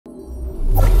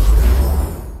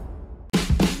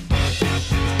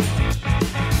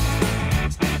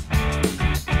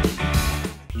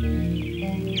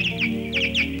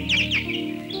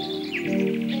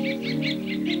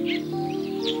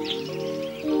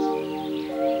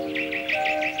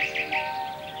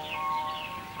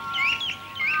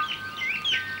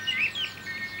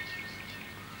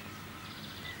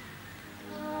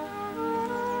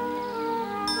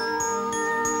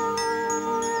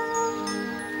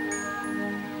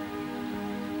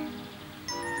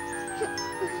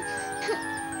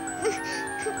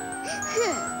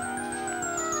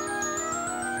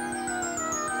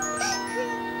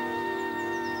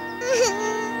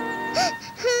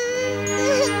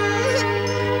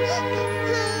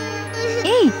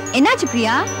ஏய், என்னாச்சு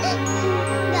பிரியா?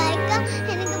 காய்கா,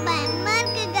 எனக்கு பயமா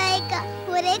இருக்கு காய்கா.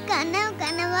 ஒரே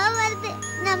கனவா வருது.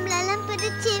 நம்மளெல்லாம்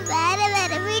பிரிச்சு வேற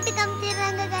வேற வீட்டுக்கு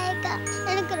அனுப்பிடுறாங்க காய்கா.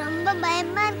 எனக்கு ரொம்ப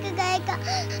பயமா இருக்கு காய்கா.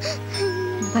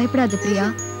 பயப்படாத பிரியா,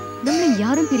 நம்மள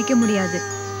யாரும் பிரிக்க முடியாது.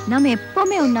 நாம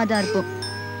எப்பவுமே ஒன்னாதான் இருப்போம்.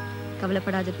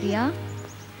 கவலைப்படாத பிரியா.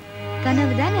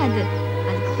 கனவு தானே அது,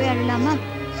 அதுக்கு போய் அழலாமா?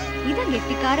 இதான்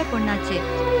கெட்டிக்கார பொண்ணாச்சு.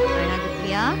 அழாத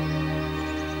பிரியா,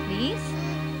 ப்ளீஸ்.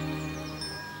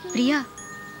 பிரியா,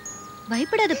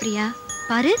 பயப்படாத பிரியா.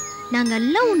 பாரு, நாங்க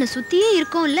எல்லாம் உன்னை சுத்தியே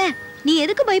இருக்கோம்ல, நீ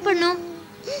எதுக்கு பயப்படணும்?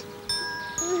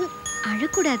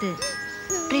 அழக்கூடாது.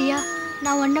 பிரியா,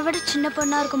 நான் உன்னை விட சின்ன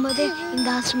பொண்ணா இருக்கும்போதே இந்த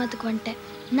ஆசிரமத்துக்கு வந்துட்டேன்.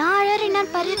 நான் அழறேன்னா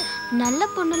பாரு, நல்ல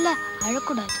பொண்ணுல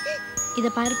அழக்கூடாது. இதை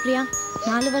பாரு பிரியா,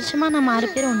 4 வருஷமா நம்ம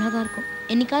 6 பேரும் ஒன்னாதான் இருக்கோம்.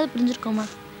 என்னைக்காவது புரிஞ்சிருக்கோமா?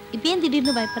 இப்போ ஏன்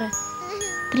திடீர்னு பயப்படுற?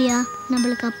 பிரியா,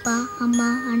 நம்மளுக்கு அப்பா, அம்மா,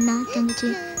 அண்ணா,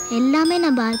 தங்கச்சி எல்லாமே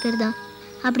நம்ம 6 பேர் தான்.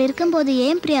 அப்படி இருக்கும்போது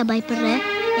ஏன் பிரியா பயப்படுற?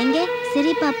 எங்கே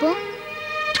சரி பாப்போம்.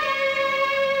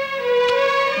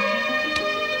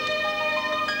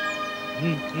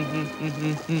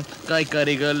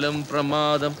 கைக்கரிகளும்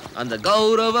பிரமாதம், அந்த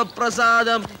கௌரவ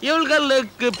பிரசாதம்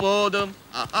இவர்களுக்கு போதும்.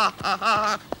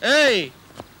 ஏய்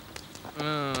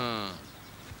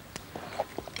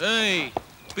ஏய்,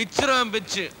 பிச்சுருவேன்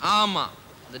பிச்சு. ஆமா,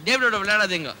 இந்த டேவிடோட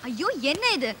விளையாடாதீங்க. ஐயோ, என்ன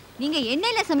இது? நீங்க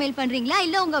எண்ணெயில சமையல் பண்றீங்களா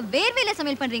இல்ல உங்க வேர்வையில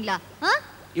சமையல் பண்றீங்களா?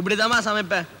 இப்படிதாமா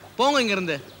சமைப்பேன். போங்க இங்க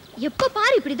இருந்து. எப்ப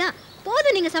பாரு இப்படிதான்.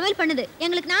 போதும் நீங்க சமையல் பண்ணது.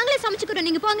 எங்களுக்கு நாங்களே சமைச்சுக்கிறோம்.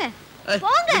 நீங்க போங்க.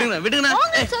 விடுங்க விடுங்க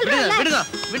விடுங்க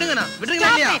விடுங்க விடுங்க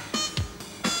இல்லையா?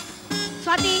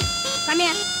 Swathi, come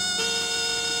here.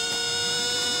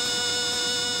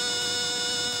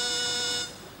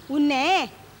 உன்னை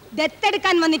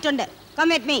ദത്തെടുക്കാൻ വന്നിട്ടുണ്ട്.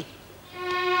 Come with me.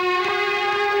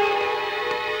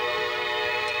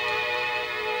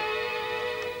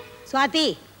 സ്വാതി,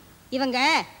 ഇവங்க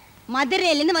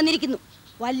മധുരയിലിന്ന് വന്നിരിക്കുന്നു.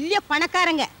 വലിയ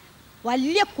പണക്കാരங்க,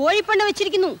 വലിയ കോഴിപ്പണ്ണ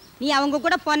വെച്ചിരിക്കുന്നു. நீ அவங்க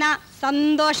கூட போனா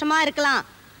சந்தோஷமா இருக்கலாம்.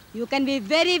 You can be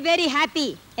very very happy.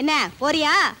 என்ன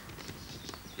போறியா?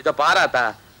 இத பாராத்தா,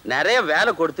 நிறைய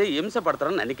வேலை கொடுத்து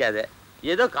இம்சப்படுத்துறோம்னு நினைக்காதே.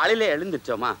 ஏதோ காலையில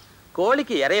எழுந்திருச்சோமா,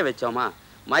 கோழிக்கு இறைய வச்சோமா,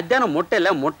 மத்தியானம்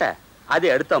முட்டை அது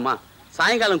எடுத்தோமா,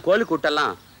 சாயங்காலம் கோழி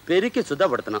கூட்டெல்லாம் பெருக்கி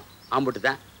சுத்தப்படுத்தணும்.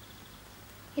 அம்புட்டுதான்.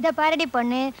 இதை பாரடி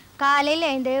பொண்ணு, காலையில்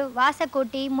எழுந்து வாசை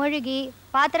கூட்டி முழுகி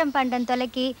பாத்திரம் பண்டம்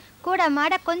தொலைக்கி கூட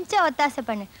மாட கொஞ்சம் ஒத்தாசை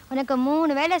பண்ணு. உனக்கு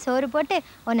 3 வேளை சோறு போட்டு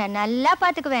உன்னை நல்லா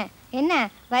பார்த்துக்குவேன். என்ன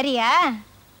வரியா?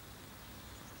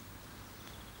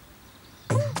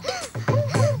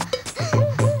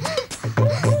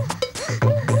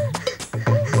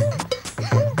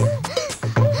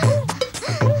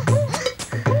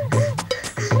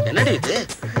 என்னடி இது?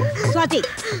 Swathi,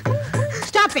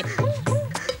 stop it.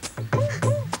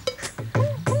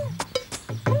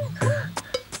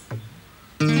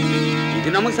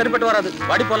 இது நமக்கு சரிப்பட்டு வராது.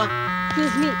 வாடி போலாம்.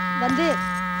 எக்ஸ்கியூஸ் மீ, வந்து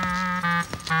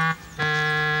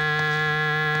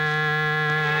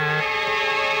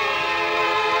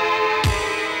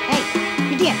ஏய்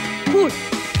இடியா, கூல்.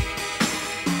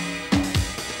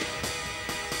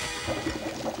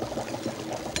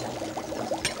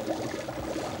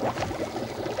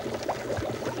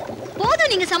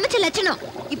 போதும் நீங்க சமைச்ச லட்சணம்.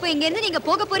 இப்போ இங்க இருந்து நீங்க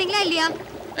போக போறீங்களா இல்லையா?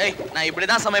 ஏய், நான்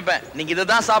இப்படிதான் சமைப்பேன். நீங்க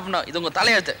இதுதான் சாப்பிடணும். இது உங்க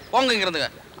தலையெழுத்து. போங்க இங்க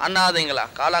இருந்துங்க. அண்ணாதீங்களா,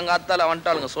 காலங்காத்தால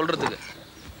வந்துட்டாளுங்க சொல்றதுக்கு.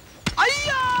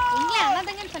 ஐயா, இங்க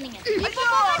அண்ணாதங்கன்னு சொன்னீங்க. ஐயோ,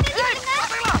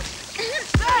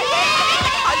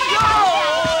 ஐயோ,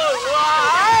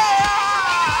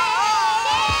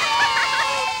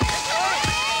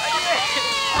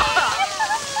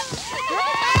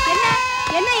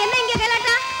 என்ன என்ன இங்க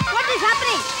கலாட்டா? What is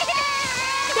happening?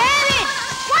 David,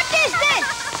 what is this?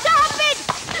 Stop it!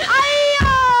 ஐயோ!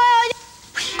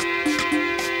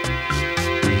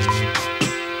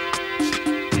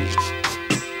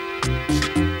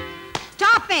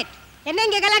 Stop it! என்ன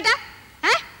இங்க கலாட்டா?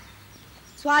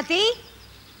 സ്വാതി,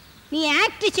 നീ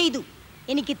ആക്ട് ചെയ്തു.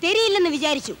 എനിക്ക് തെരിയില്ലെന്ന്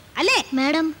വിചാരിച്ചു അല്ലേ?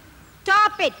 Madam,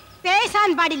 stop it.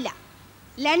 பேசான் பாடில்ல.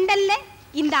 லண்டன்ல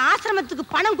இந்த ஆசிரமத்துக்கு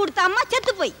பணம் கொடுத்த அம்மா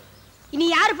செத்து போய் இனி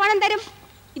யாரு பணம் தரும்?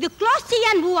 இது க்ளோஸ்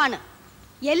ചെയ്യാൻ പോവാണ്.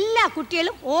 எல்லா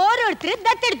குட்டிகளும் ஓரோருத்தர்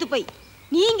தத்தெடுத்து போய்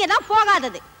நீங்க தான்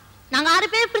போகாதது. நாங்க 6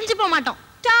 பேர் பிரிஞ்சு போக மாட்டோம்.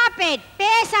 Stop it.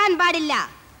 பேசான் பாடில்ல.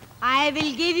 I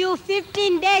will give you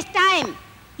 15 days time.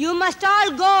 You must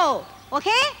all go.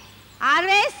 Okay?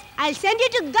 Otherwise I'll send you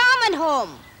to government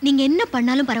home. நீங்க என்ன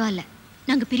பண்ணாலும் பரவாயில்ல,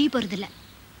 நாங்க பிரிய போறது இல்ல.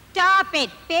 Stop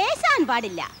it. பேசான்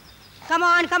பாடில்ல. Come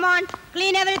on, come on.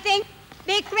 Clean everything.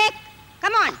 Be quick.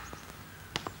 Come on.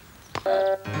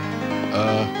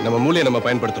 நம்ம மூளையை நம்ம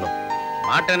பயன்படுத்தணும்.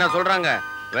 மாட்ட என்ன சொல்றாங்க?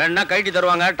 வேணா கைட்டி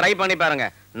தருவாங்க, ட்ரை பண்ணி பாருங்க.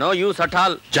 No use at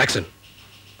all. Jackson,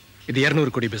 இது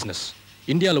 200 கோடி பிசினஸ்.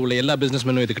 இந்தியாவில் உள்ள எல்லா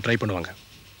பிசினஸ்மேனும் இதுக்கு ட்ரை பண்ணுவாங்க.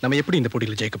 நம்ம எப்படி இந்த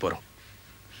போட்டியில் ஜெயிக்க போறோம்?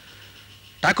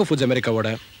 டாக்கோ ஃபுட்ஸ்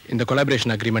அமெரிக்காவோட இந்த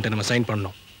கொலாபரேஷன் அக்ரிமெண்ட்டை நம்ம சைன்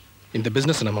பண்ணோம். இந்த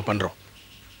பிசினஸ் நம்ம பண்றோம்.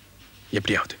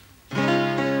 எப்படியாவது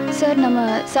சார், நம்ம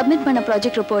சப்மிட் பண்ண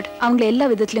ப்ராஜெக்ட் ரிப்போர்ட் அவங்களை எல்லா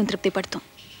விதத்திலையும் திருப்திப்படுத்தும்.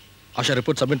 ஆஷா,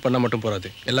 ரிப்போர்ட் சப்மிட் பண்ணா மட்டும் போறாது,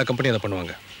 எல்லா கம்பெனியும் அதை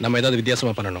பண்ணுவாங்க. நம்ம ஏதாவது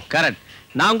வித்தியாசமா பண்ணணும். கரெக்ட்.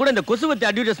 நான் கூட இந்த கொசுவத்தி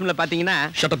அட்வர்டைஸ்மென்ட்ல பாத்தீங்கன்னா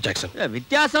shut up Jackson.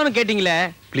 வித்தியாசம்னு கேட்டிங்களே.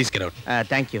 Please get out.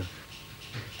 Thank you.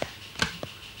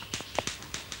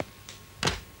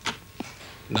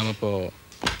 நாம இப்போ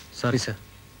சாரி சார்.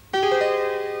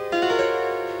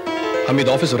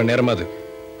 அமித், ஆஃபீஸ் வர நேரமா அது.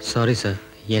 சாரி சார்,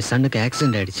 என் சன்னுக்கு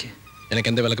ஆக்சிடென்ட் ஆயிடுச்சு.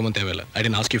 எனக்கு எந்த விளக்கமும் தேவையில்லை. I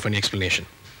didn't ask you for any explanation.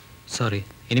 Sorry,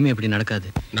 இனிமே இப்படி நடக்காது.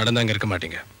 நடந்தா அங்கே இருக்க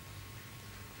மாட்டீங்க.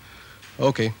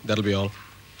 Okay, that'll be all.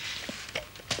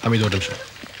 Amit, ஒரு நிமிஷம்.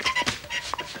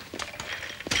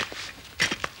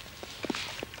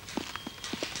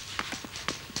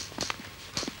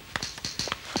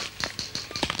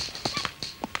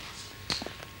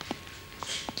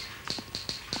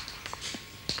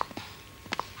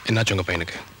 என்னாச்சு உங்க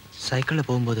பையனுக்கு? சைக்கிளில்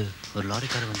போகும்போது ஒரு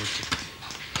லாரிக்கார வந்துருச்சு.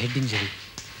 Head injury.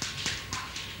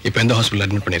 இப்போ எந்த ஹாஸ்பிட்டல்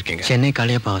அட்மிட் பண்ணியிருக்கீங்க? Chennai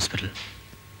Kaliappa hospital.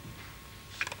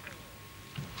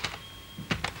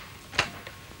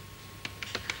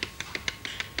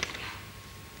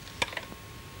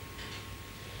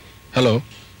 Hello,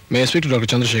 may I speak to Dr.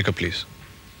 Chandra Shekhar, please?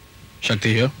 Shakti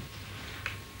here.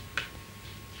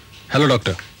 Hello,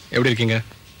 doctor. எப்படி இருக்கீங்க?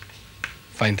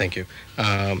 Fine, thank you.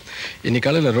 இன்னைக்கு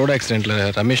காலையில் ரோடு ஆக்சிடெண்ட்டில்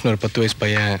ரமேஷ்னு ஒரு 10 வயசு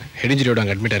பையன் ஹெட் இன்ஜரியோட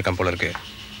அங்கே அட்மிட் ஆயிருக்கான் போல இருக்கு.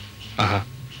 ஆஹா,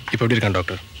 இப்போ எப்படி இருக்கான்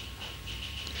டாக்டர்?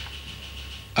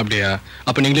 அப்படியா?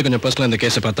 அப்போ நீங்களே கொஞ்சம் பர்சனலாக இந்த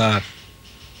கேஸை பார்த்தா.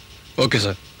 ஓகே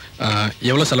சார்,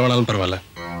 எவ்வளோ செலவானாலும் பரவாயில்ல,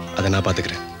 அதை நான்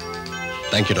பார்த்துக்கிறேன்.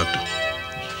 Thank you doctor.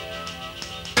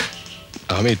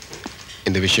 அமித்,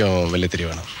 இந்த விஷயம் வெளில தெரிய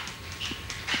வேணாம்.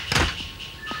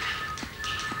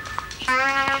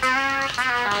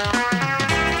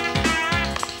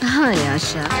 Hi,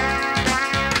 Asha.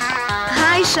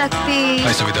 Hi, Shakti.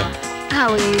 Hi, Savita. How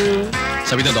are you?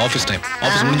 Savita, the office time.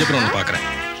 Office முடிஞ்சப்பறம் உன்னை பார்க்குறேன்.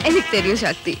 எனக்கு தெரியும்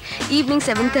Shakti. ஈவினிங்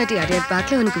 7:30 அடியார்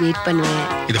பார்க்கல உனக்கு வெயிட் பண்ணுவேன்.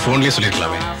 இது ஃபோன்லேயே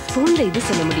சொல்லிருக்கலாமே. ஃபோன்ல இது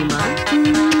சொல்ல முடியுமா?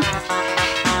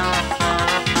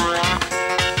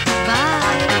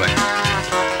 Bye.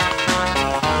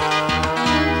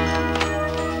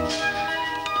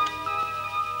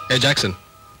 Hey Jackson,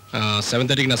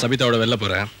 7:30 நான் சபிதாவோட வெளில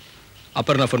போகிறேன்.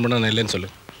 அப்புறம் நான் ஃபோன் பண்ண நான் இல்லைன்னு சொல்லு.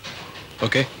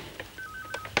 ஓகே?